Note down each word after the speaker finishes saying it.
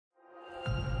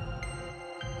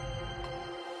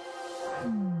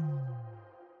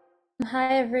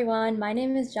Hi everyone, my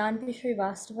name is Janvi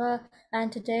Srivastava,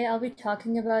 and today I'll be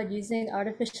talking about using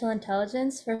artificial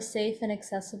intelligence for safe and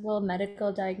accessible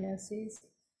medical diagnoses.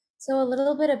 So a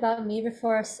little bit about me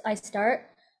before I start.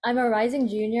 I'm a rising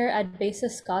junior at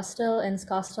Basis Scottsdale in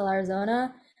Scottsdale,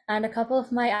 Arizona, and a couple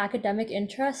of my academic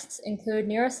interests include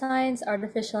neuroscience,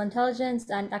 artificial intelligence,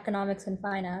 and economics and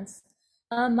finance.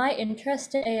 My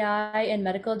interest in AI in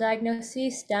medical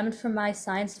diagnoses stemmed from my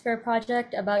science fair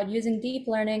project about using deep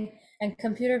learning and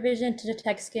computer vision to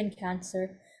detect skin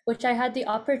cancer, which I had the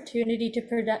opportunity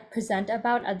to present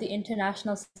about at the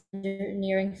International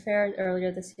Engineering Fair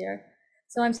earlier this year.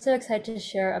 So I'm so excited to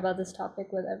share about this topic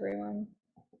with everyone.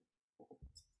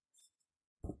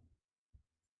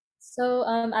 So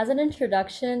as an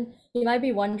introduction, you might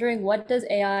be wondering, what does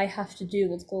AI have to do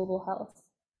with global health?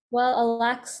 Well,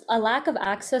 a lack of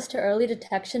access to early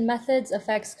detection methods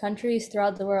affects countries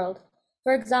throughout the world.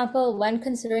 For example, when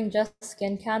considering just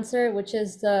skin cancer, which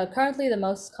is currently the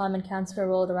most common cancer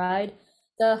worldwide,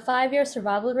 the 5-year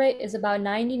survival rate is about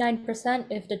 99%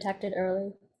 if detected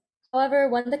early. However,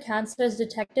 when the cancer is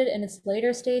detected in its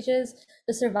later stages,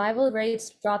 the survival rate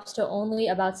drops to only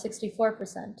about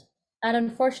 64%. And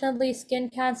unfortunately, skin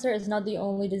cancer is not the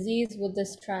only disease with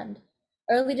this trend.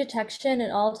 Early detection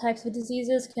in all types of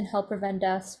diseases can help prevent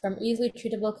deaths from easily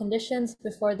treatable conditions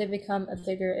before they become a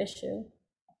bigger issue.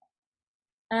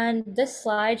 And this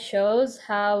slide shows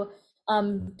how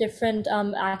different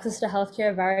access to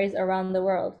healthcare varies around the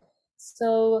world.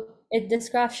 So this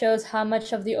graph shows how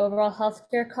much of the overall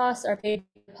healthcare costs are paid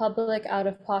public out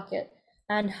of pocket.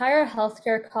 And higher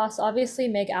healthcare costs obviously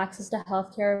make access to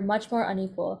healthcare much more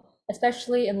unequal,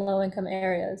 especially in low-income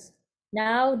areas.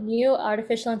 Now, new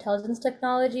artificial intelligence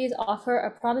technologies offer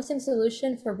a promising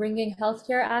solution for bringing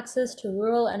healthcare access to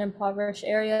rural and impoverished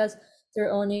areas through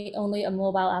only a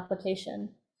mobile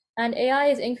application. And AI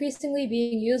is increasingly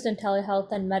being used in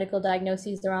telehealth and medical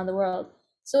diagnoses around the world.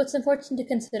 So it's important to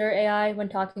consider AI when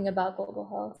talking about global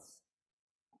health.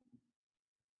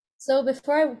 So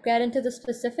before I get into the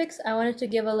specifics, I wanted to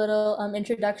give a little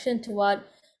introduction to what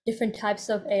different types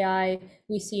of AI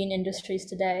we see in industries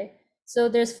today. So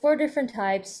there's 4 different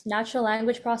types: natural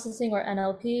language processing or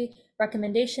NLP,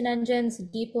 recommendation engines,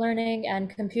 deep learning, and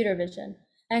computer vision.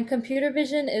 And computer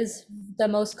vision is the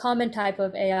most common type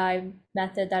of AI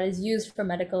method that is used for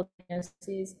medical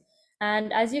diagnoses.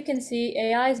 And as you can see,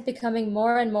 AI is becoming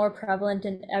more and more prevalent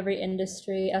in every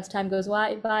industry as time goes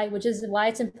by, which is why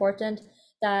it's important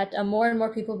that more and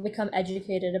more people become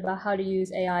educated about how to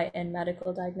use AI in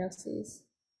medical diagnoses.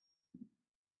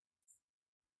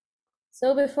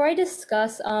 So before I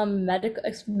discuss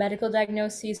medical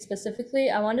diagnoses specifically,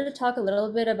 I wanted to talk a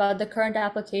little bit about the current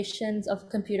applications of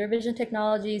computer vision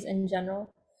technologies in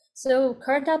general. So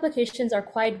current applications are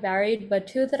quite varied, but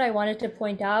 2 that I wanted to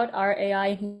point out are AI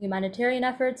in humanitarian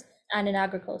efforts and in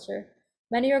agriculture.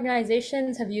 Many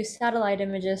organizations have used satellite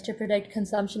images to predict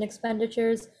consumption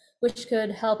expenditures, which could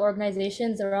help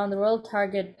organizations around the world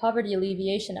target poverty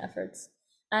alleviation efforts.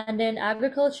 And in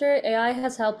agriculture, AI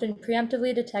has helped in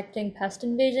preemptively detecting pest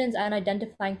invasions and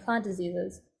identifying plant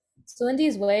diseases. So in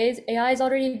these ways, AI is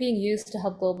already being used to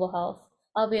help global health,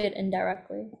 albeit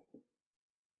indirectly.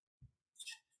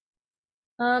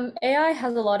 AI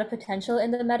has a lot of potential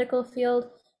in the medical field,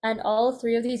 and all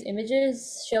 3 of these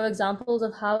images show examples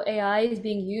of how AI is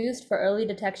being used for early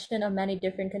detection of many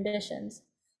different conditions.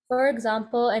 For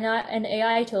example, an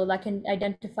AI tool that can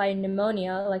identify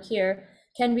pneumonia, like here,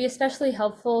 can be especially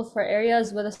helpful for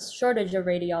areas with a shortage of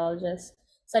radiologists,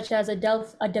 such as a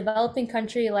developing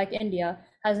country like India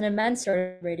has an immense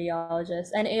shortage of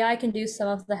radiologists, and AI can do some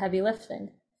of the heavy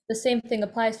lifting. The same thing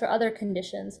applies for other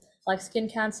conditions, like skin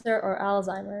cancer or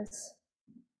Alzheimer's.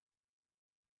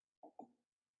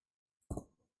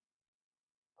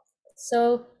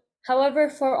 So, however,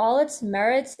 for all its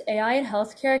merits, AI in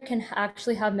healthcare can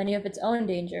actually have many of its own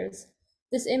dangers.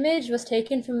 This image was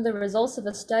taken from the results of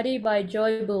a study by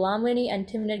Joy Bulamwini and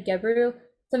Timnit Gebru,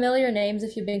 familiar names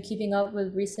if you've been keeping up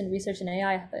with recent research in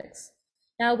AI ethics.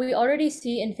 Now, we already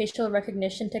see in facial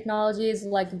recognition technologies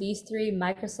like these 3,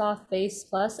 Microsoft Face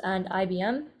Plus and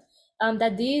IBM,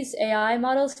 that these AI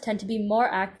models tend to be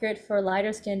more accurate for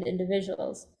lighter-skinned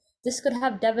individuals. This could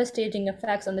have devastating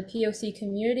effects on the POC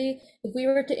community if we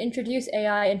were to introduce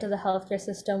AI into the healthcare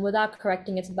system without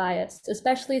correcting its bias,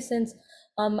 especially since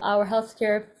our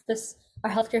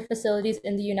healthcare facilities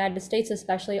in the United States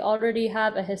especially already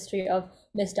have a history of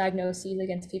misdiagnoses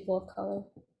against people of color.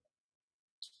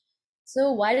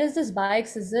 So why does this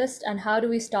bias exist, and how do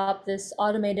we stop this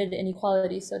automated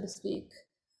inequality, so to speak?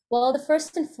 Well, the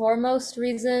first and foremost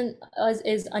reason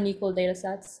is unequal data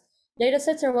sets.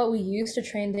 Datasets are what we use to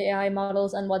train the AI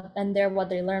models and they're what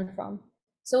they learn from.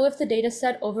 So if the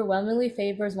dataset overwhelmingly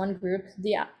favors one group,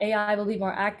 the AI will be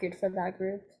more accurate for that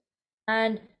group.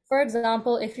 And for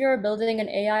example, if you're building an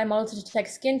AI model to detect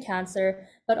skin cancer,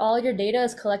 but all your data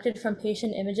is collected from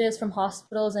patient images from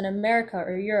hospitals in America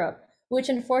or Europe, which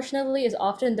unfortunately is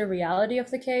often the reality of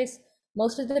the case,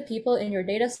 most of the people in your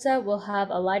dataset will have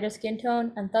a lighter skin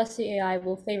tone, and thus the AI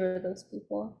will favor those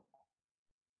people.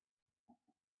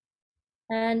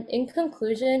 And in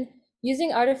conclusion,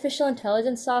 using artificial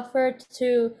intelligence software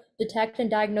to detect and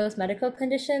diagnose medical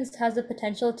conditions has the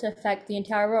potential to affect the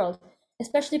entire world,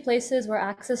 especially places where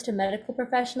access to medical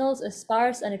professionals is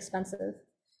sparse and expensive.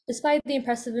 Despite the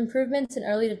impressive improvements in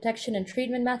early detection and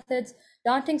treatment methods,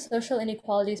 daunting social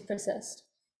inequalities persist.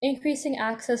 Increasing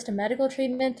access to medical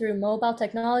treatment through mobile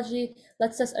technology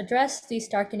lets us address these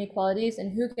stark inequalities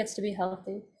in who gets to be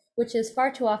healthy, which is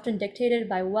far too often dictated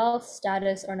by wealth,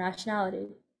 status, or nationality.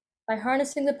 By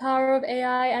harnessing the power of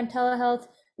AI and telehealth,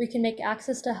 we can make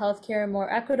access to healthcare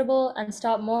more equitable and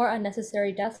stop more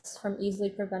unnecessary deaths from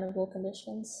easily preventable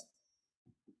conditions.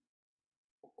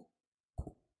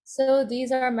 So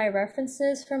these are my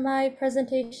references for my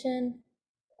presentation.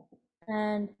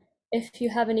 And if you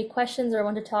have any questions or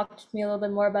want to talk to me a little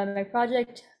bit more about my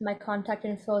project, my contact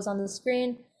info is on the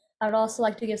screen. I would also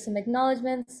like to give some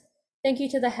acknowledgements. Thank you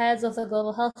to the heads of the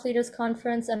Global Health Leaders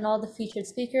Conference and all the featured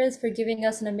speakers for giving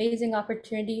us an amazing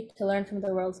opportunity to learn from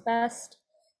the world's best.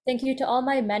 Thank you to all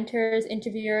my mentors,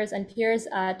 interviewers, and peers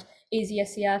at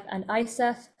AZSCF and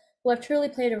ISEF, who have truly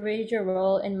played a major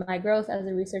role in my growth as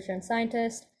a researcher and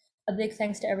scientist. A big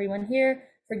thanks to everyone here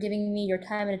for giving me your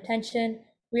time and attention.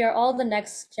 We are all the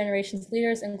next generation's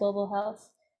leaders in global health.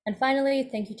 And finally,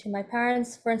 thank you to my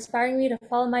parents for inspiring me to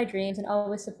follow my dreams and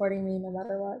always supporting me no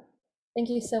matter what. Thank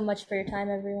you so much for your time,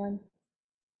 everyone.